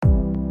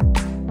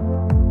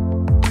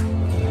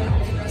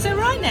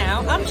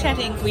I'm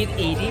chatting with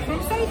Edie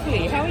from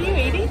Safely. How are you,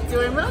 Edie?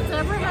 Doing well,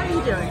 Deborah. How are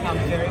you doing? I'm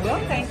very well,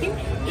 thank you.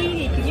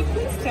 Edie, can you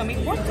please tell me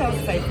what does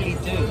Safely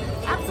do?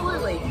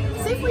 Absolutely.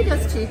 Safely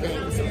does two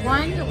things.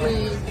 One,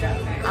 we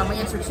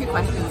answer two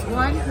questions.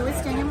 One, who is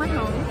staying in my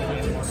home?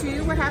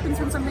 Two, what happens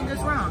when something goes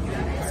wrong?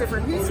 So for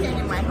who's staying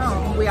in my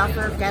home, we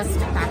offer guest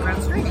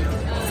background screening.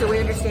 So we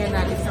understand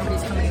that if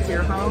somebody's coming to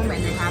your home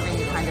and they have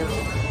any kind of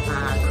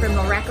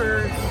criminal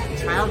records,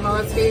 child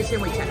molestation,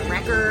 we check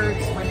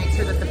records, we make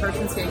sure that the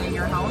person staying in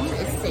your home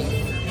is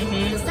safe.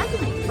 The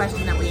second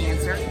question that we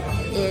answer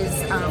is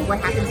what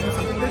happens when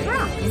something goes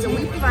wrong. So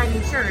we provide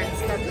insurance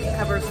that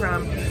covers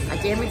from a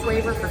damage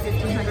waiver for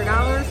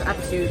 $1,500 up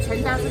to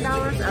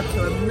 $10,000 up to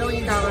 $1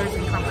 million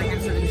in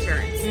comprehensive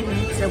insurance.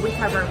 So we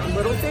cover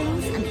little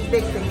things and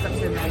big things up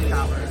to $1 million.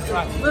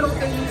 Right. Little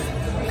things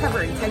we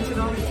cover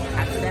intentional,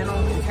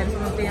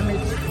 intentional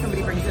damage.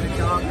 Somebody brings in a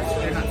dog that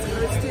they're not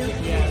supposed to.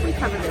 We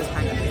cover those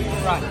kind of things.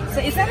 Right. So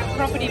is that a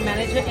property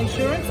manager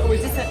insurance or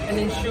is this an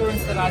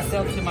insurance that I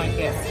sell to my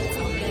guests?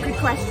 Good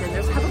question.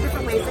 There's a couple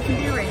different ways it can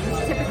be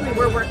arranged. Typically,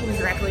 we're working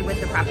directly with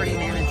the property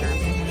manager.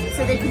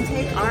 So they can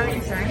take our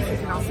insurance, we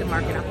can also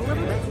mark it up a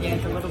little bit,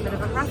 make a little bit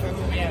of a profit.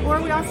 Or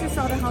we also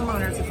sell to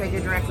homeowners if they go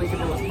directly to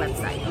the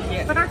website.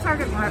 But our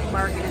target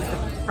market is the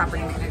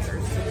property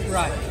managers.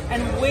 Right.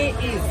 And where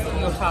is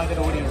your target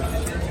audience?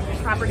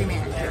 Property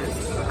managers.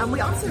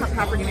 We also have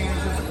property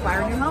managers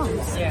acquire new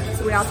homes.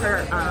 So we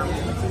offer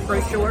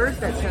brochures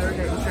that show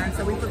the insurance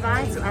that we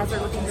provide. So as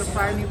they're looking to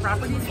acquire new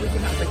properties, we can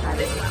help with that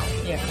as well.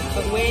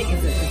 But where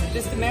is it? Is it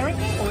just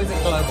America or is it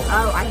global?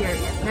 Oh, I hear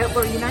you. No,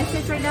 we're United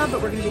States right now,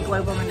 but we're going to be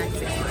global in the next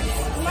 6 months.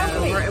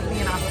 Lovely. So we're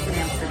opening an office in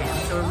Amsterdam,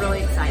 so we're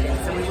really excited.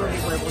 So we will be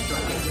global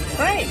shortly.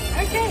 Great.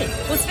 Okay.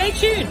 Well, stay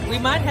tuned. We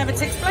might have a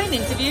Texplain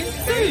interview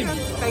soon.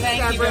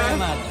 Thank you very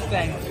much.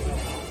 Thanks.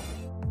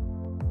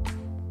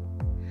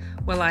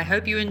 Well, I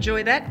hope you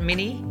enjoy that,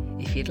 Minnie.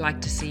 If you'd like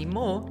to see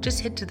more,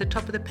 just head to the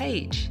top of the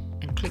page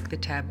and click the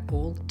tab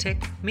All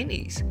Tech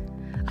Minis.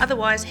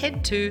 Otherwise,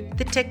 head to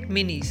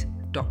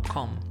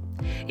thetechminis.com.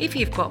 If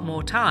you've got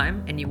more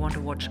time and you want to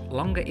watch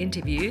longer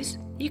interviews,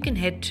 you can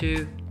head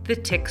to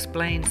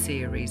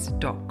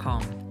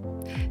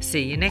thetexplainseries.com.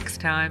 See you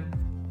next time.